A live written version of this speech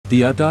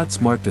The ADATS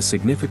marked a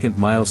significant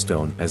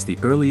milestone as the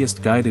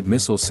earliest guided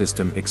missile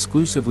system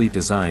exclusively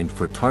designed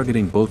for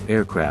targeting both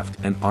aircraft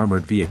and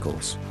armored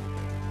vehicles.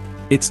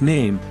 Its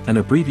name, an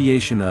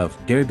abbreviation of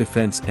Air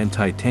Defense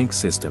Anti-Tank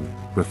System,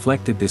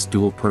 reflected this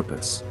dual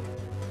purpose.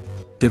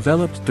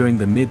 Developed during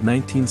the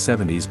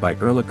mid-1970s by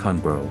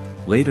Oerlikon,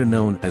 later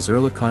known as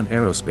Oerlikon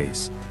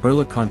Aerospace,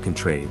 Oerlikon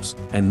Contraves,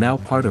 and now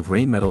part of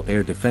Rheinmetall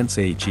Air Defense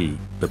AG,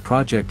 the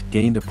project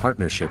gained a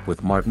partnership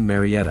with Martin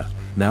Marietta,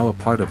 now a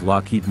part of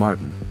Lockheed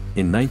Martin,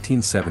 in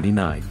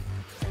 1979.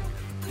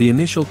 The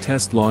initial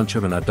test launch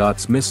of an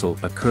ADATS missile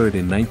occurred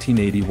in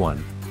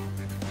 1981.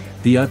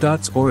 The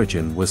ADATS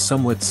origin was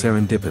somewhat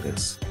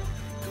serendipitous.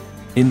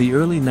 In the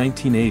early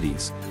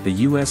 1980s, the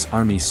U.S.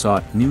 Army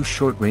sought new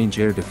short-range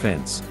air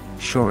defense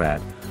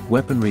 (SHORAD)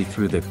 weaponry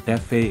through the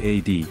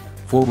FAAD,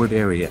 Forward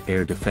Area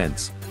Air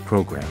Defense,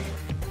 program.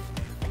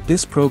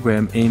 This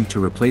program aimed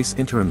to replace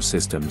interim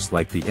systems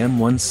like the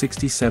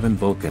M167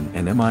 Vulcan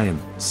and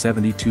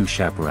MIM-72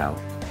 Chaparral.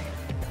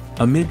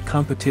 Amid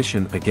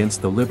competition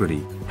against the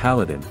Liberty,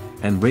 Paladin,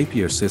 and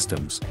Rapier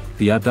systems,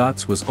 the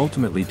ADATS was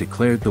ultimately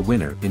declared the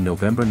winner in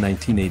November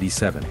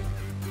 1987.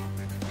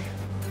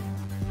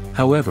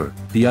 However,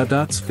 the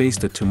ADATS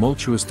faced a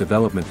tumultuous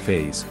development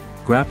phase,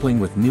 grappling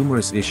with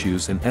numerous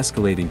issues and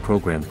escalating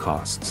program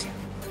costs.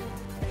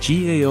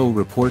 GAO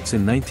reports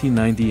in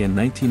 1990 and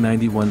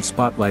 1991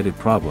 spotlighted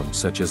problems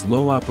such as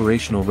low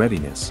operational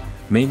readiness,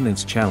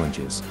 maintenance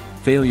challenges,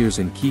 failures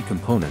in key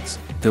components,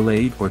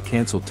 delayed or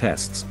canceled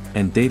tests,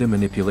 and data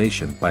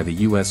manipulation by the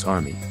U.S.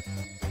 Army.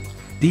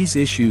 These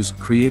issues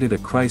created a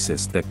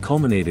crisis that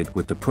culminated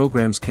with the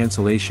program's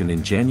cancellation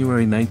in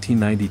January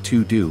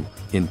 1992 due,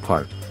 in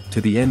part,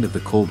 to the end of the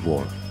Cold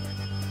War.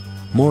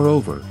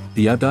 Moreover,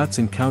 the ADATS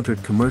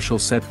encountered commercial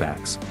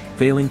setbacks,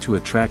 failing to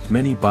attract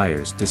many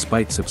buyers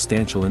despite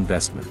substantial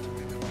investment.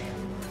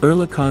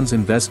 Oerlikon's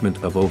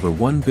investment of over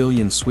 1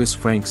 billion Swiss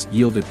francs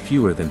yielded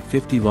fewer than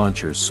 50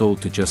 launchers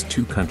sold to just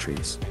 2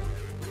 countries.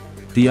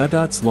 The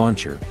ADATS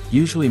launcher,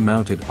 usually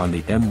mounted on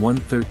the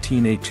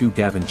M113A2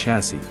 Gavin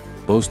chassis,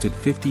 boasted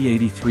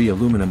 5083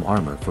 aluminum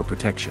armor for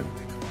protection.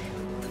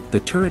 The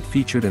turret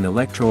featured an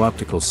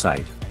electro-optical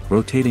sight,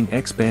 rotating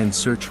X-band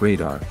search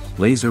radar,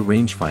 laser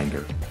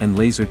rangefinder, and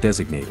laser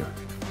designator.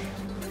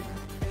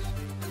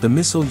 The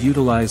missile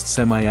utilized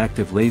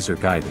semi-active laser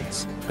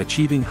guidance,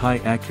 achieving high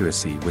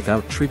accuracy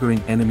without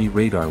triggering enemy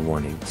radar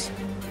warnings.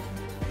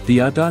 The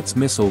ADATS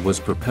missile was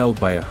propelled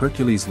by a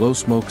Hercules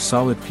low-smoke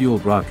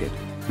solid-fueled rocket,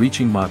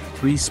 reaching Mach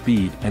 3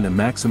 speed and a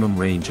maximum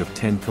range of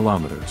 10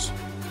 kilometers.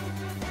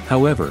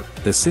 However,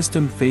 the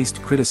system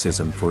faced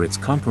criticism for its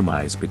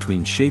compromise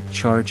between shaped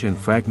charge and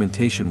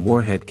fragmentation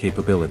warhead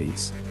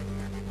capabilities.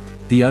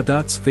 The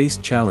ADATS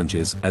faced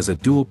challenges as a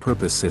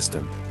dual-purpose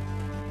system.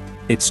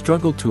 It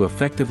struggled to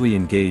effectively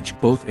engage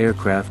both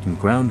aircraft and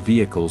ground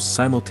vehicles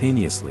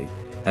simultaneously,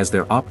 as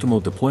their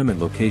optimal deployment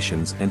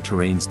locations and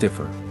terrains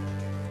differ.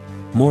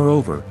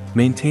 Moreover,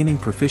 maintaining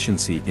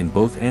proficiency in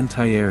both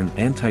anti-air and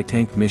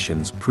anti-tank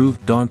missions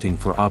proved daunting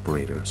for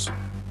operators.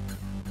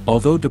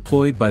 Although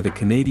deployed by the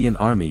Canadian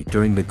Army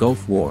during the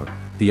Gulf War,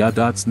 the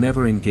ADATS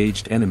never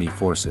engaged enemy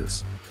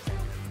forces.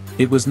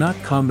 It was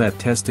not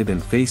combat-tested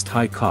and faced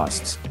high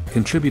costs,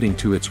 contributing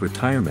to its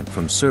retirement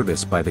from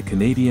service by the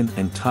Canadian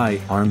and Thai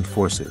armed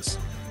forces.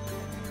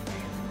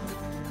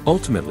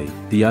 Ultimately,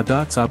 the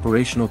ADATS'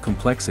 operational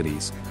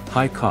complexities,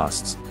 high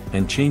costs,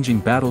 and changing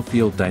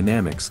battlefield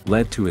dynamics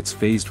led to its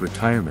phased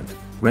retirement,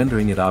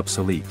 rendering it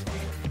obsolete.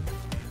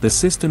 The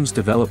system's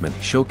development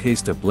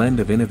showcased a blend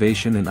of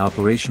innovation and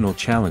operational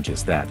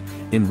challenges that,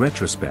 in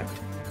retrospect,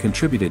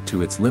 contributed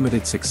to its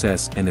limited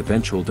success and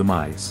eventual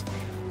demise.